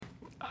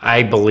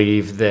I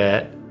believe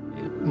that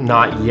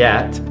not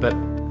yet, but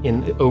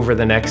over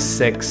the next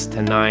 6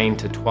 to 9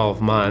 to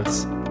 12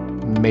 months,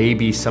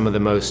 maybe some of the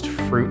most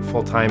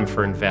fruitful time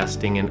for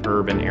investing in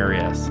urban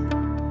areas.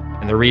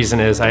 And the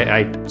reason is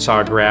I saw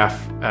a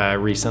graph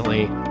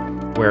recently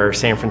where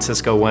San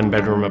Francisco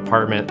one-bedroom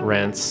apartment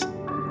rents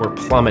were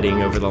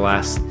plummeting over the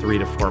last 3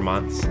 to 4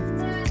 months.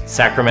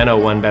 Sacramento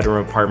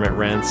one-bedroom apartment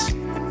rents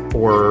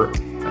were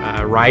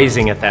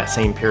rising at that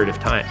same period of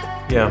time.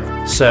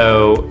 Yeah.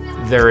 So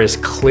there is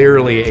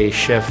clearly a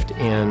shift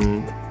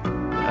in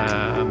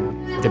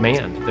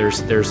demand.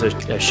 There's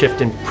a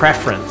shift in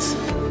preference.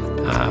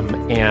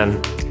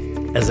 And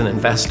as an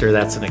investor,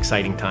 that's an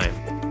exciting time.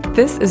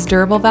 This is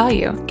Durable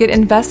Value. Get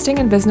investing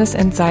and business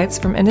insights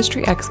from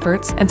industry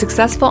experts and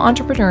successful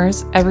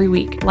entrepreneurs every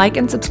week. Like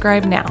and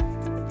subscribe now.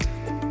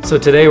 So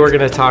today we're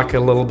going to talk a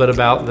little bit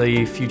about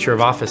the future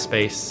of office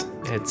space.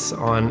 It's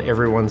on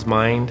everyone's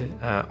mind.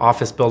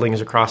 Office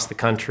buildings across the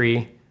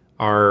country,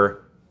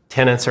 our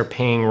tenants are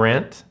paying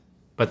rent,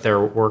 but their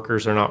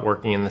workers are not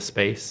working in the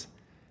space.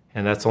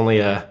 And that's only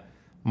a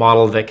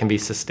model that can be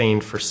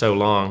sustained for so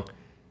long.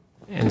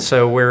 And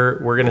so we're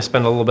going to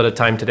spend a little bit of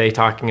time today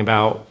talking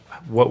about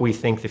what we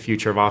think the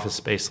future of office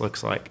space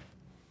looks like.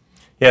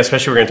 Yeah,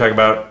 especially we're going to talk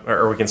about,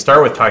 or we can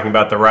start with talking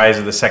about the rise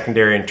of the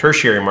secondary and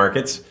tertiary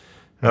markets.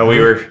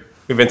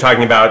 We've been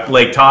talking about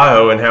Lake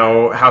Tahoe and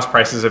how house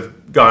prices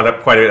have gone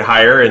up quite a bit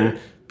higher, and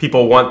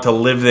people want to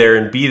live there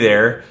and be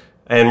there.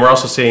 And we're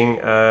also seeing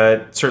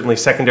certainly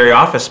secondary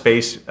office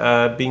space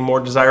being more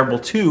desirable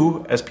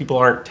too, as people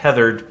aren't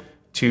tethered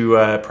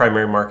to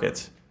primary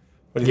markets.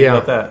 What do you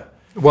think about that?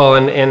 Well,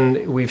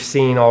 and we've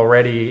seen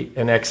already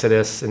an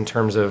exodus in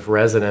terms of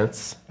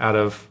residents out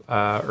of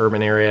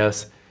urban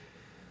areas.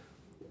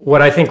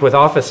 What I think with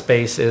office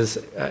space is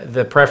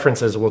the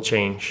preferences will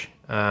change.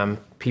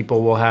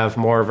 People will have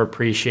more of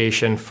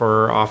appreciation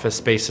for office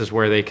spaces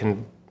where they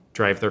can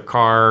drive their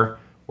car,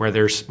 where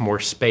there's more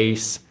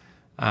space.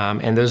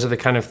 And those are the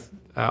kind of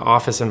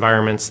office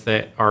environments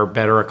that are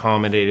better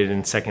accommodated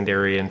in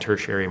secondary and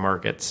tertiary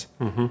markets.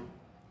 Mm-hmm.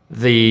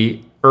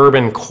 The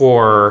urban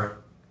core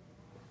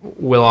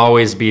will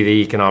always be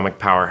the economic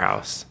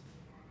powerhouse.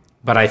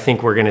 But I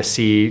think we're going to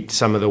see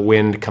some of the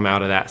wind come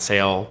out of that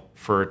sail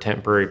for a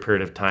temporary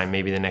period of time,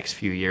 maybe the next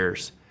few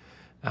years.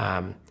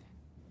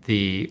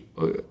 The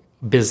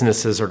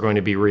businesses are going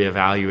to be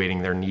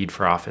reevaluating their need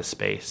for office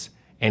space.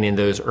 And in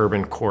those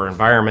urban core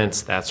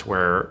environments, that's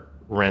where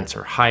rents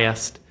are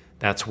highest.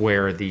 That's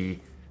where the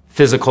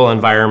physical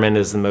environment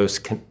is the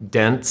most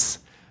dense.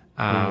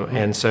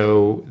 And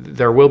so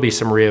there will be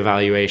some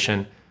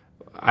reevaluation.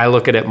 I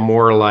look at it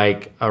more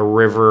like a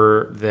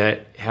river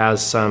that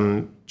has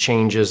some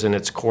changes in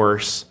its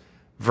course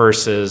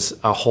versus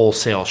a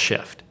wholesale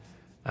shift.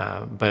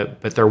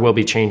 But there will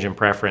be change in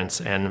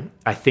preference, and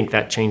I think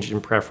that change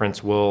in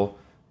preference will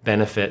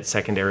benefit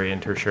secondary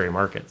and tertiary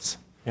markets.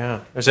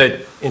 Yeah, this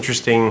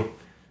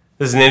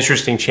is an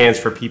interesting chance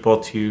for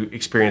people to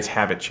experience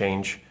habit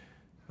change.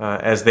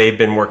 As they've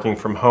been working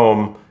from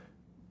home,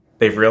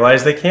 they've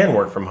realized they can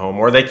work from home,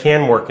 or they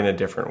can work in a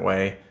different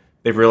way.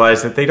 They've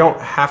realized that they don't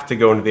have to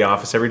go into the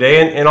office every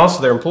day. And also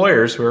their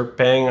employers who are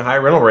paying high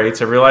rental rates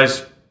have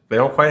realized they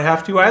don't quite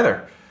have to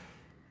either.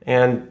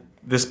 And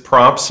this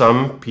prompts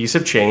some piece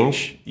of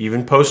change,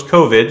 even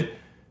post-COVID,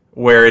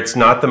 where it's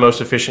not the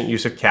most efficient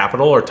use of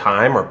capital or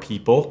time or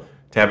people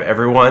to have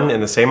everyone in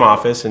the same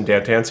office in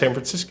downtown San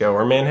Francisco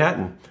or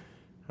Manhattan.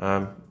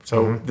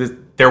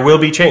 There will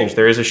be change.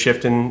 There is a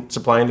shift in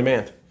supply and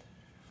demand.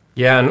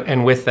 Yeah,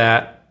 and with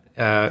that,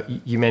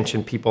 you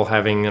mentioned people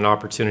having an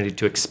opportunity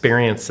to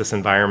experience this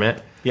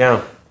environment.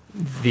 Yeah.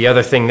 The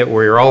other thing that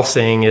we're all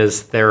seeing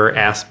is there are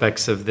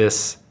aspects of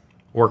this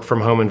work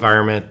from home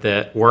environment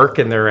that work,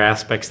 and there are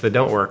aspects that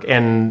don't work,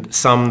 and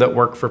some that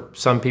work for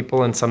some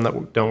people and some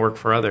that don't work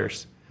for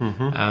others.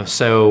 Mm-hmm.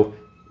 So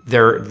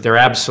there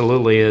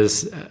absolutely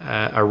is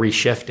a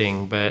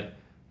reshifting, but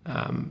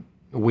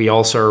we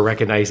also are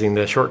recognizing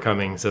the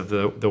shortcomings of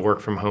the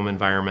work from home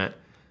environment.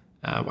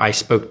 I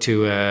spoke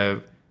to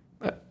an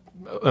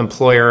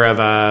employer of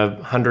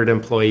a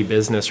 100-employee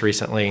business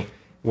recently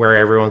where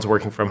everyone's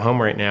working from home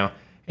right now,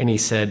 and he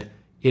said,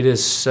 it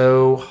is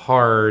so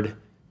hard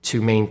to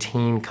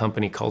maintain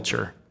company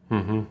culture.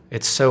 Mm-hmm.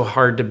 It's so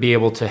hard to be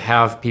able to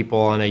have people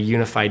on a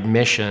unified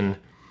mission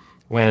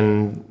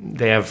when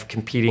they have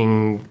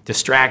competing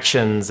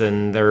distractions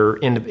and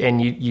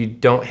you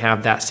don't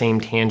have that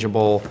same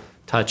tangible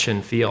touch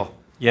and feel.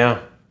 Yeah.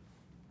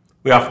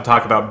 We often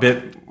talk about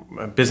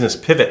business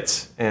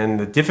pivots and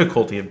the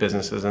difficulty of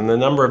businesses and the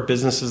number of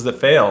businesses that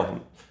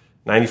fail.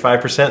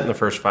 95% in the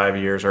first 5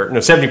 years,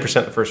 70%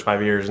 in the first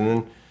 5 years. And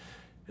then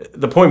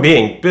the point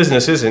being,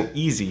 business isn't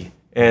easy,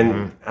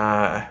 and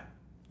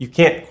you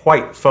can't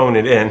quite phone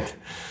it in.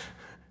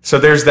 So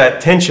there's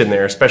that tension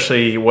there,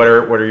 especially what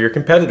are your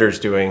competitors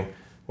doing?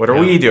 What are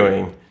we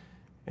doing?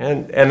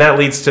 And that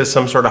leads to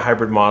some sort of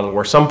hybrid model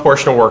where some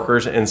portion of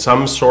workers in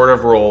some sort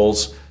of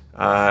roles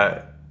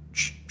can,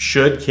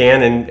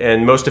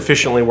 and most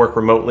efficiently work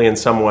remotely in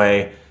some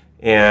way,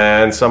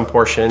 and some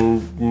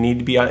portion need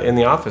to be in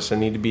the office and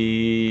need to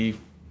be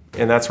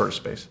in that sort of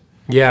space.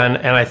 Yeah,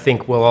 and I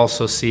think we'll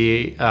also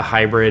see a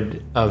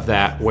hybrid of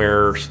that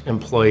where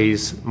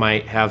employees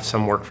might have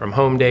some work from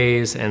home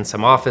days and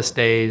some office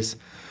days,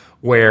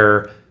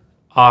 where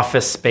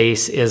office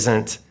space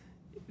isn't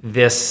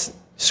this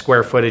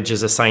square footage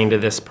is assigned to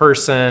this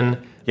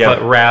person,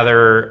 but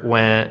rather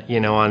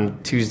when,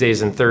 on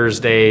Tuesdays and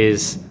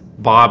Thursdays,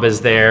 Bob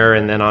is there,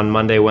 and then on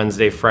Monday,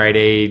 Wednesday,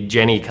 Friday,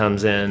 Jenny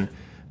comes in.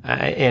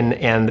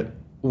 And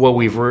what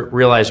we've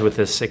realized with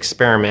this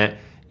experiment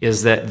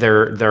is that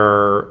there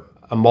are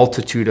a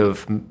multitude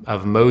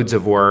of modes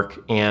of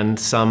work, and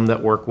some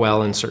that work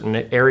well in certain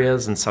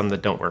areas and some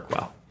that don't work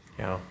well.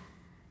 Yeah.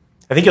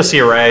 I think you'll see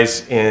a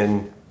rise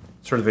in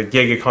sort of the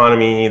gig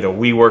economy, the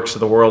WeWorks of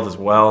the world as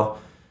well.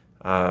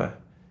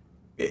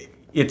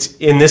 It's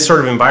in this sort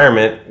of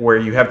environment where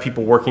you have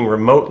people working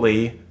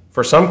remotely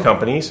for some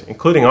companies,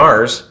 including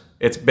ours.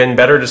 It's been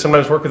better to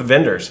sometimes work with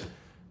vendors.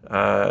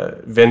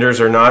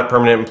 Vendors are not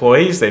permanent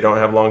employees. They don't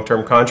have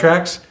long-term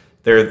contracts.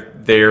 They're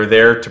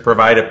there to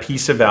provide a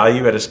piece of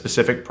value at a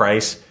specific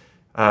price,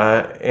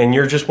 and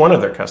you're just one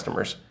of their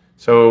customers.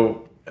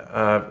 So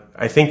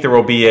I think there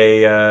will be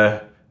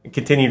a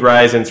continued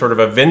rise in sort of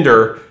a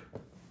vendor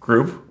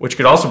group, which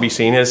could also be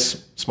seen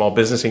as small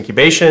business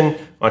incubation,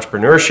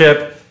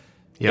 entrepreneurship.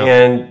 Yep.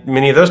 And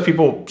many of those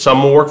people,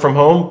 some will work from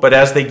home, but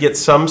as they get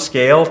some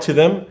scale to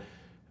them,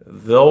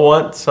 they'll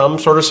want some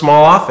sort of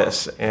small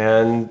office.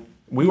 And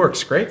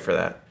WeWork's great for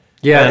that.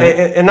 Yeah,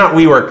 and not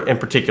WeWork in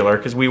particular,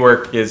 because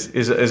WeWork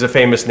is a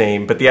famous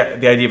name, but the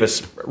idea of a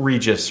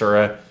Regus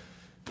or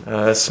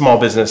a small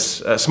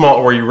business,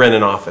 where you rent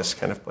an office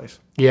kind of place.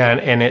 Yeah,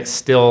 and it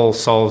still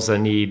solves a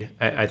need.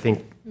 I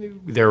think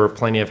there were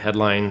plenty of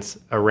headlines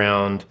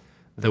around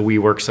the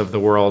WeWorks of the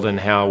world and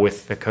how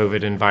with the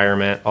COVID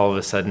environment, all of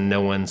a sudden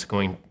no one's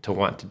going to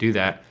want to do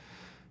that.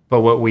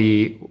 But what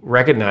we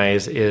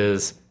recognize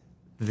is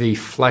the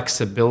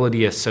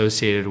flexibility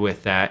associated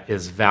with that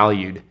is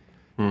valued.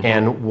 Mm-hmm.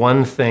 And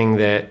one thing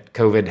that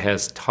COVID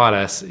has taught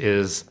us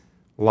is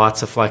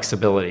lots of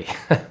flexibility.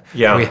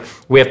 Yeah.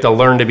 we have to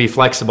learn to be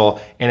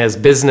flexible. And as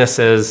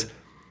businesses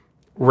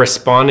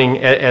responding,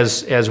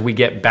 as we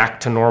get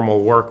back to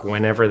normal work,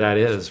 whenever that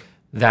is,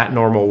 that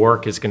normal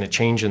work is going to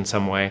change in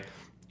some way.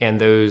 And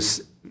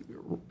those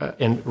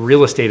in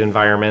real estate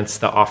environments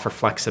that offer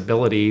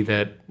flexibility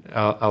that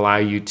allow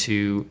you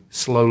to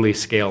slowly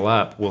scale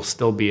up will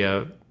still be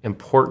an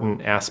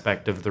important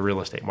aspect of the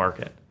real estate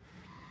market.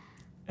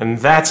 And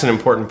that's an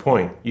important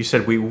point. You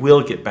said we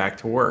will get back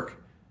to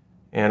work.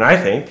 And I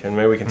think, and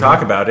maybe we can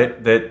talk about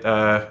it, that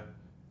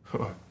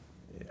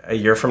a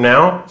year from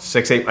now,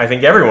 6-8, I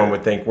think everyone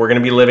would think we're going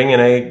to be living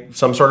in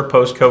some sort of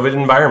post-COVID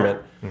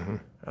environment. Mm-hmm.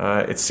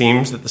 It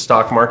seems that the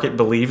stock market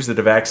believes that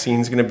a vaccine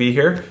is going to be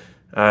here.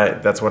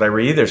 That's what I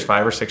read. There's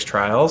 5 or 6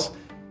 trials.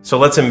 So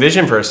let's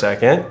envision for a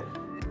second,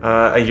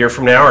 a year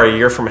from now or a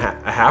year from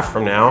a half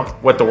from now,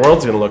 what the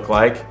world's going to look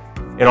like.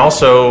 And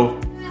also,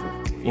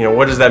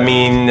 what does that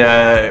mean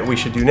we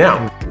should do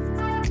now?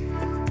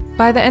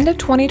 By the end of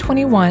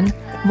 2021,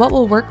 what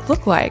will work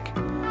look like?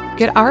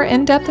 Get our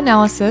in-depth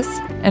analysis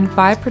and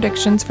 5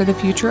 predictions for the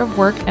future of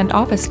work and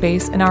office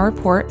space in our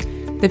report,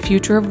 The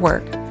Future of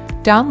Work.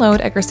 Download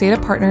at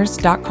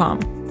GresetaPartners.com.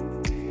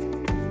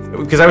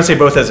 Because I would say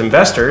both as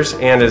investors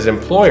and as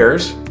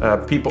employers,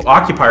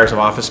 occupiers of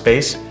office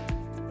space,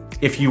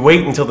 if you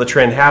wait until the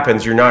trend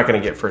happens, you're not going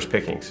to get first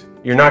pickings.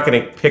 You're not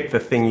going to pick the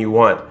thing you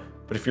want.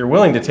 But if you're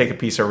willing to take a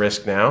piece of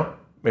risk now,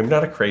 maybe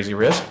not a crazy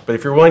risk, but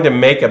if you're willing to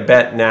make a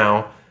bet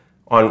now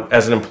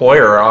as an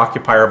employer or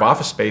occupier of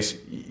office space,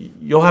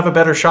 you'll have a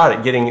better shot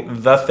at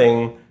getting the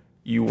thing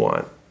you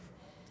want.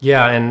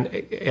 Yeah, and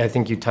I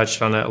think you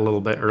touched on it a little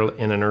bit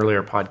in an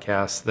earlier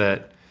podcast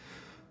that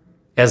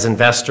as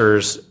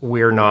investors,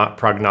 we're not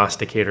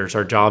prognosticators.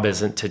 Our job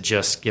isn't to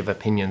just give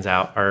opinions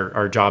out.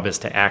 Our job is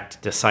to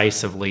act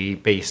decisively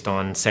based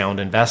on sound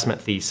investment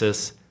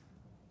thesis,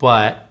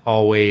 but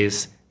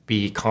always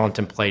be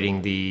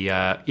contemplating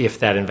if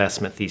that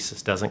investment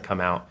thesis doesn't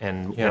come out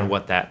and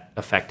what that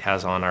effect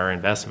has on our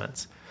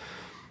investments.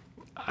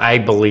 I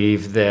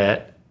believe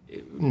that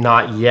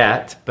not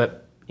yet, but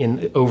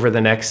over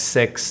the next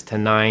 6 to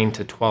 9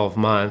 to 12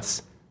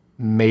 months,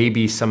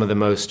 maybe some of the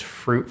most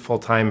fruitful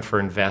time for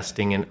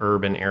investing in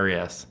urban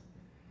areas.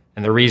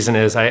 And the reason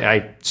is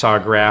I saw a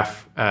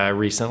graph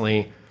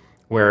recently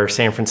where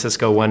San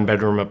Francisco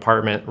one-bedroom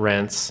apartment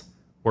rents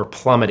were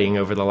plummeting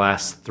over the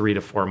last 3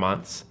 to 4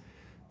 months.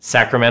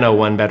 Sacramento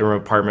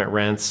one-bedroom apartment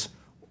rents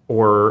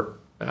were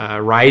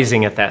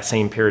rising at that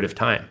same period of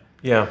time.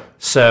 Yeah.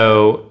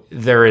 So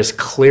there is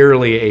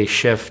clearly a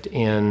shift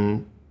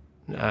in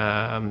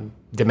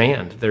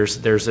demand.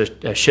 There's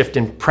a shift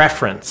in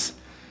preference,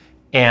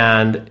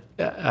 and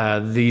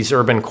these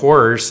urban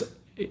cores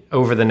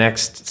over the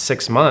next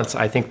 6 months,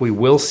 I think we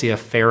will see a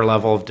fair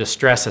level of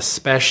distress,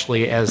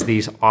 especially as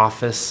these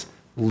office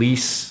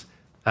lease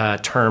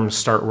terms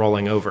start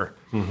rolling over.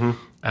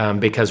 Mm-hmm.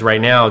 Because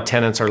right now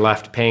tenants are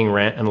left paying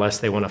rent unless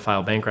they want to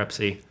file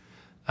bankruptcy.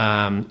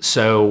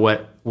 So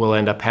what will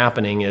end up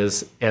happening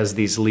is as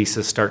these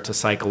leases start to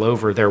cycle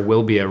over, there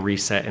will be a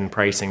reset in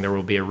pricing. There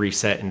will be a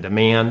reset in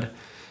demand.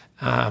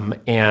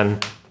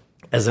 And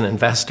as an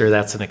investor,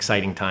 that's an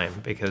exciting time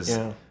because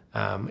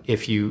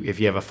if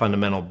you have a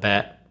fundamental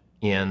bet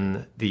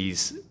in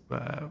these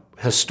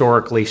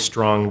historically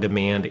strong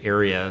demand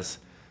areas,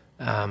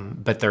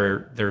 but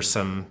there's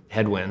some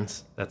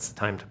headwinds, that's the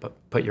time to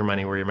put your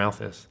money where your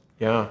mouth is.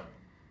 Yeah.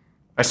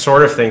 I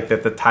sort of think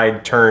that the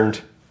tide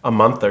turned a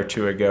month or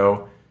two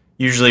ago.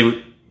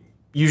 Usually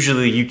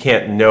you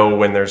can't know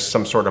when there's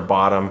some sort of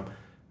bottom.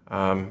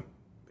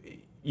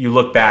 You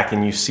look back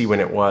and you see when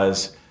it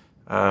was.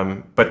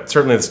 But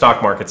certainly the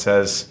stock market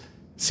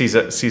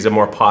sees a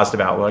more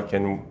positive outlook,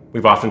 and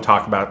we've often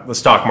talked about the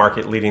stock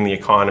market leading the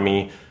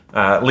economy,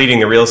 leading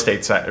the real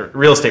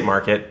estate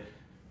market.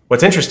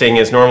 What's interesting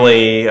is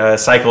normally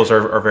cycles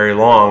are very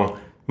long,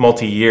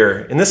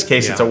 multi-year. In this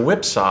case, it's a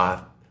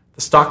whipsaw.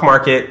 The stock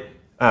market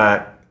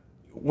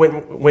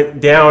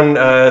went down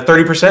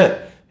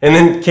 30% and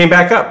then came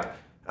back up.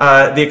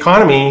 The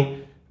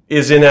economy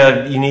is in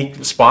a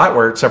unique spot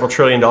where several $1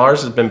 trillion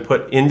has been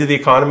put into the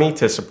economy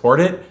to support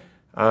it.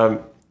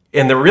 And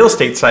the real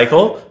estate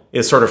cycle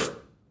is sort of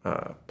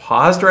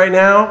paused right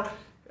now.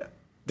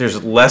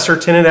 There's lesser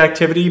tenant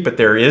activity, but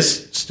there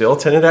is still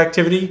tenant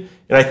activity.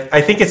 And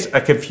I think it's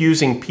a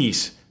confusing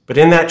piece. But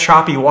in that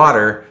choppy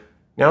water,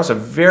 now is a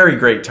very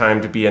great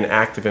time to be an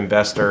active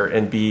investor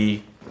and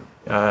be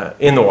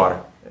in the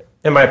water,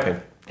 in my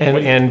opinion.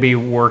 And be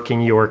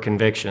working your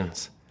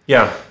convictions.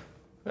 Yeah.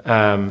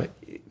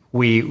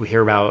 We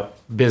hear about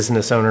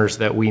business owners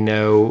that we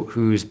know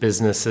whose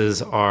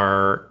businesses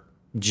are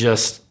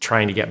just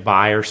trying to get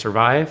by or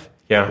survive.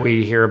 Yeah.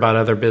 We hear about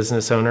other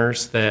business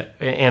owners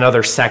and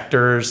other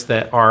sectors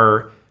that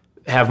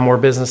have more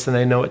business than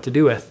they know what to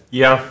do with.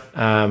 Yeah.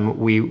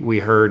 We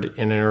heard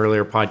in an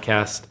earlier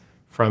podcast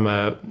from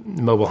a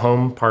mobile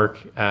home park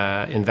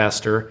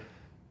investor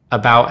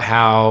about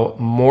how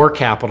more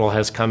capital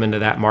has come into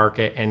that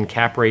market and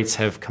cap rates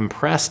have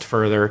compressed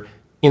further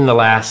in the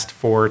last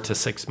 4 to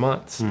 6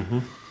 months. Mm-hmm.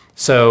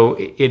 So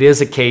it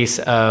is a case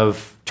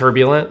of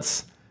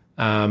turbulence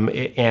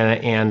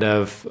and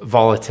of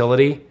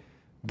volatility,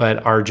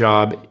 but our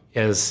job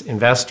as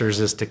investors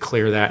is to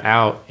clear that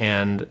out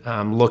and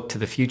look to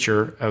the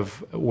future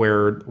of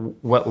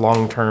what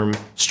long-term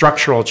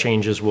structural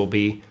changes will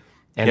be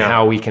and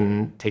how we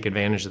can take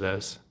advantage of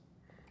those.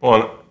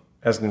 Well,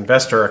 as an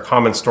investor, a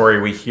common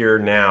story we hear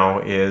now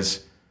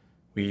is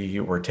we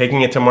were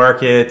taking it to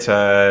market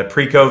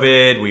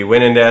pre-COVID. We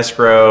went into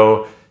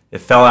escrow. It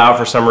fell out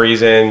for some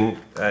reason.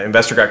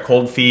 Investor got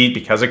cold feet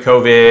because of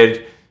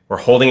COVID. We're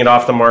holding it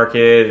off the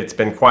market. It's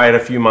been quiet a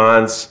few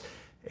months.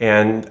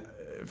 And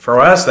for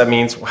us, that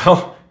means,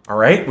 well, all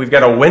right, we've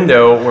got a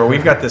window where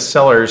we've got the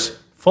seller's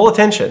full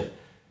attention.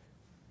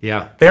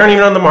 Yeah. They aren't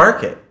even on the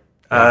market.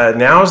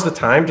 Now is the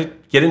time to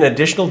get an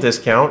additional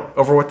discount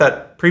over what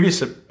that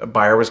previous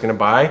buyer was going to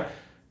buy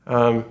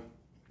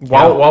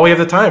while we have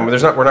the time.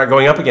 We're not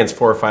going up against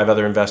 4 or 5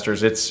 other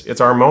investors.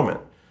 It's our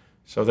moment.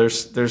 So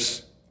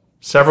there's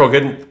several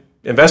good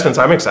investments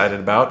I'm excited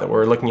about that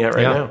we're looking at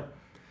right now.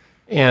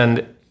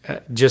 And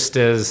just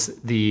as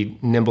the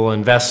nimble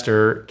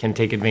investor can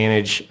take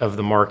advantage of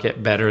the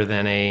market better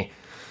than a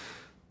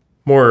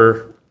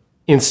more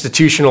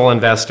institutional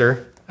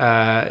investor,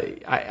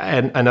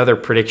 another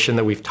prediction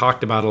that we've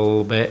talked about a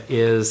little bit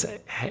is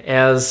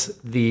as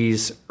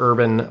these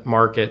urban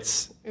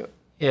markets,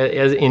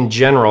 in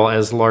general,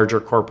 as larger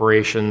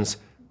corporations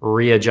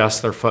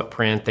readjust their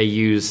footprint, they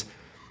use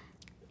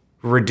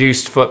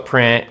reduced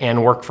footprint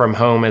and work from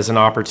home as an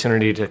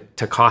opportunity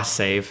to cost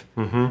save.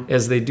 Mm-hmm.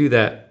 As they do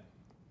that,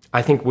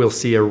 I think we'll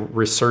see a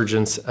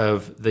resurgence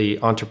of the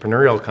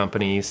entrepreneurial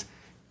companies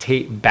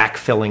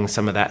backfilling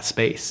some of that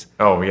space.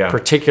 Oh, yeah.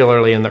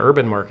 Particularly in the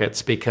urban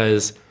markets,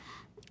 because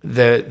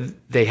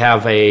they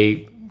have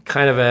a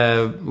kind of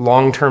a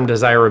long-term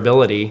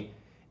desirability.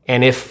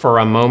 And if for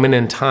a moment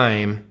in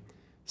time,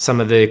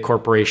 some of the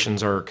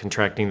corporations are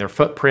contracting their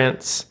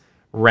footprints,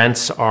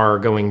 rents are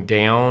going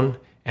down,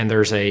 and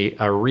there's a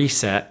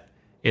reset,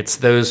 it's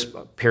those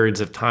periods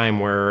of time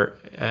where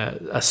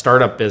a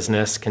startup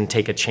business can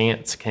take a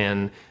chance,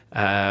 can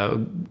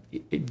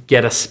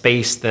get a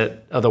space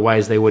that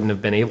otherwise they wouldn't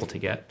have been able to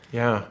get.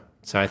 Yeah.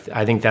 So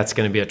I think that's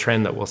going to be a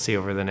trend that we'll see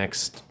over the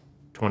next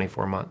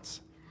 24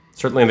 months.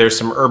 Certainly there's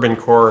some urban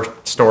core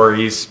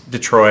stories,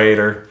 Detroit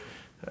or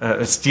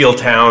steel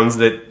towns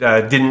that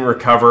didn't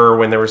recover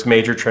when there was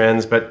major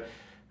trends, but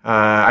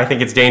I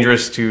think it's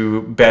dangerous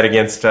to bet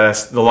against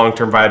the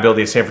long-term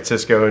viability of San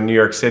Francisco and New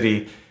York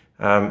City.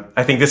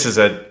 I think this is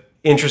an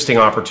interesting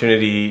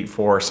opportunity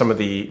for some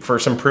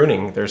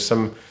pruning. There's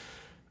some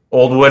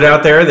old wood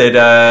out there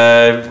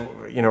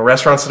that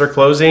restaurants that are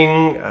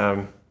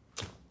closing,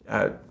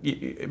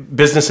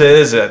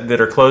 businesses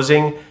that are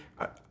closing.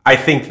 I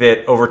think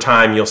that over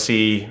time you'll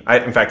see.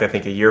 In fact, I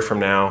think a year from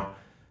now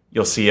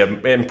you'll see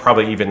and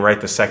probably even right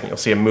this second, you'll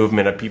see a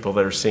movement of people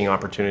that are seeing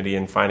opportunity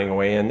and finding a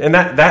way in, and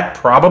that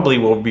probably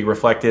will be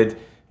reflected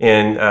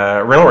in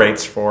rental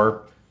rates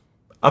for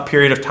a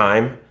period of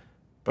time,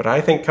 but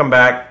I think come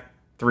back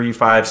 3,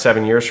 5,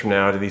 7 years from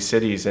now to these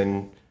cities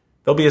and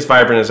they'll be as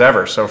vibrant as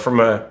ever. So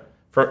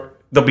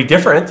they'll be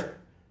different,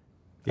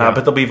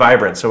 but they'll be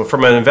vibrant. So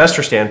from an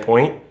investor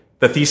standpoint,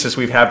 the thesis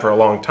we've had for a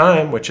long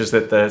time, which is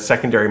that the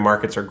secondary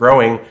markets are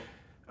growing,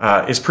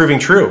 is proving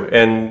true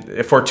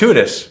and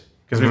fortuitous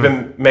because we've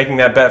been making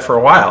that bet for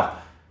a while.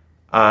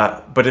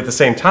 But at the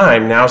same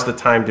time, now's the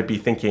time to be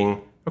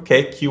thinking,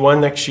 okay,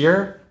 Q1 next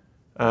year,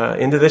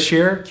 into this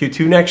year,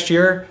 Q2 next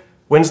year,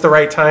 when's the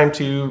right time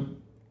to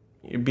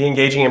be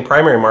engaging in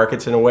primary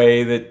markets in a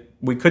way that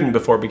we couldn't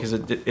before because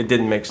it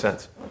didn't make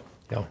sense.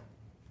 Yeah.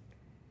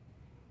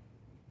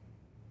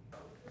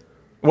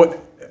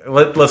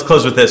 Let's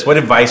close with this. What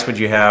advice would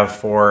you have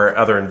for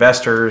other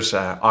investors,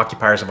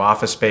 occupiers of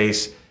office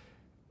space?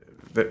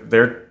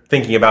 They're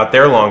thinking about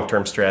their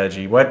long-term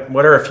strategy. What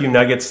are a few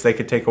nuggets they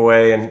could take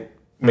away and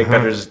make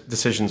better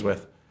decisions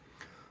with?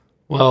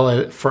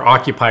 Well, for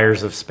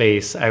occupiers of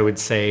space, I would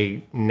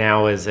say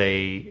now is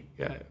a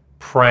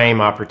prime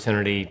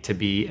opportunity to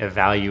be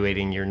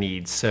evaluating your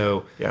needs.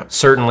 So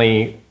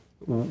certainly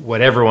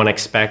what everyone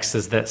expects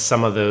is that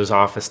some of those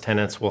office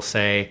tenants will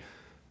say,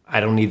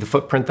 I don't need the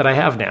footprint that I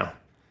have now.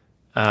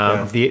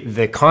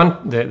 The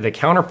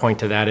counterpoint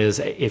to that is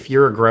if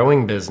you're a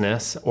growing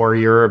business or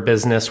you're a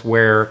business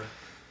where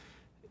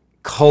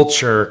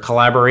culture,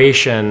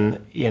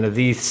 collaboration,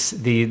 the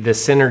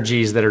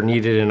synergies that are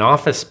needed in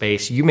office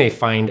space, you may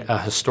find a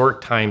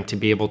historic time to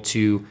be able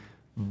to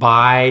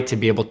buy, to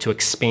be able to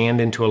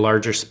expand into a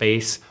larger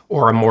space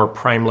or a more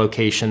prime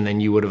location than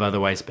you would have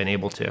otherwise been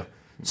able to.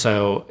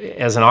 So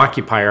as an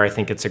occupier, I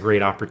think it's a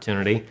great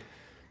opportunity.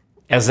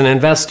 As an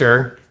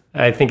investor,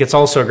 I think it's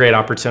also a great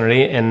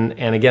opportunity, and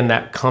again,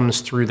 that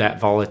comes through that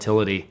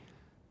volatility.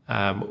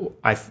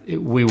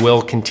 We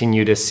will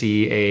continue to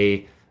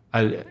see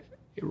a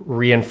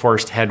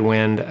reinforced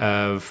headwind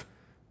of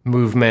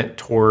movement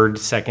toward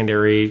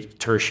secondary,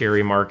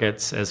 tertiary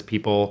markets as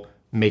people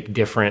make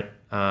different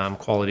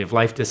quality of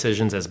life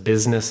decisions, as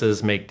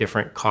businesses make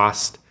different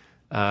cost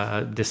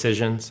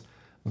decisions.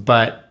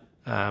 But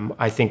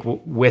I think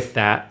with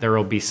that, there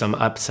will be some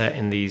upset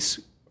in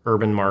these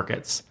urban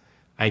markets.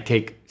 I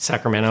take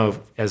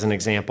Sacramento as an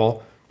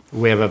example.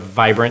 We have a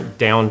vibrant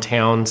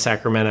downtown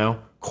Sacramento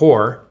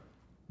core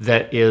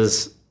that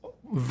is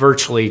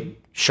virtually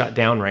shut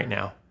down right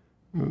now.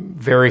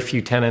 Very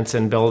few tenants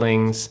in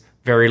buildings,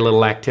 very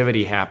little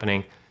activity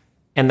happening.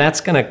 And that's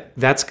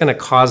gonna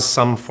cause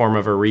some form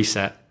of a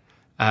reset.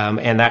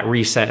 And that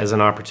reset is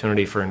an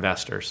opportunity for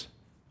investors.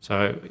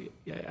 So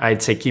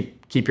I'd say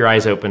keep your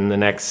eyes open the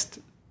next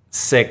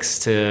 6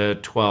 to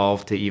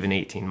 12 to even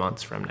 18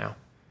 months from now.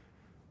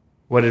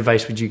 What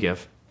advice would you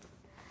give?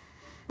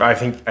 I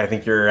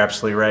think you're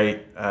absolutely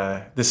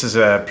right. This is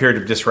a period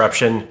of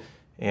disruption,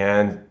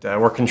 and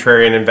we're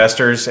contrarian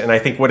investors. And I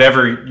think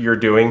whatever you're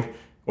doing,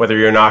 whether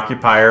you're an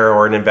occupier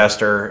or an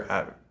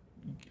investor,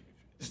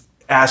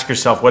 ask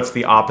yourself, what's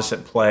the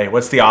opposite play?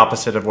 What's the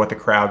opposite of what the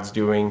crowd's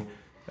doing?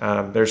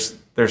 There's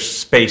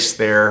space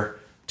there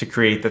to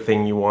create the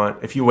thing you want.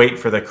 If you wait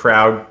for the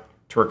crowd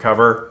to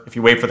recover, if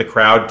you wait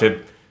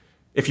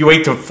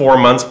till 4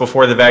 months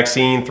before the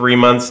vaccine, 3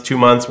 months, 2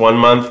 months, 1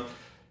 month,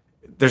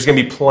 there's going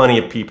to be plenty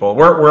of people.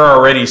 We're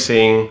already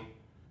seeing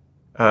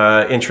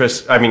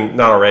interest. I mean,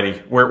 not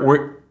already.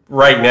 We're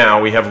right now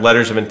we have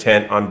letters of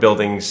intent on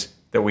buildings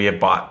that we have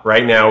bought.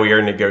 Right now we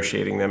are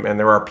negotiating them, and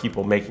there are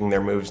people making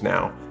their moves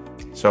now.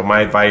 So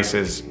my advice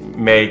is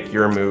make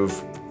your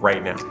move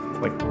right now,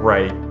 like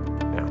right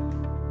now.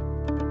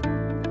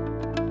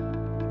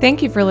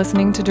 Thank you for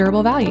listening to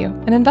Durable Value,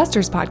 an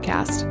investors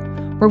podcast,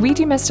 where we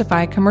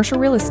demystify commercial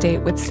real estate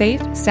with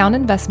safe, sound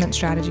investment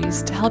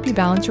strategies to help you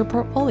balance your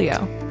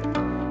portfolio.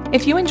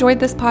 If you enjoyed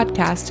this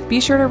podcast, be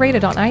sure to rate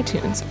it on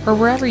iTunes or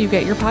wherever you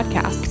get your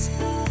podcasts.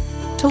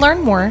 To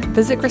learn more,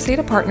 visit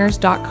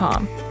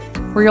GresetaPartners.com,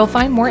 where you'll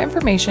find more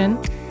information,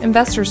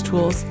 investors'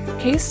 tools,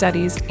 case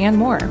studies, and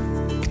more.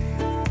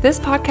 This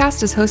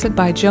podcast is hosted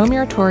by Joe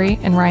Muratori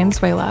and Ryan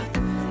Suela.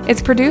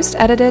 It's produced,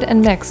 edited,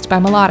 and mixed by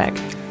Melodic,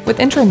 with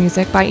intro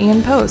music by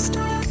Ian Post.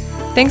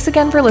 Thanks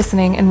again for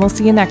listening, and we'll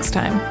see you next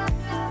time.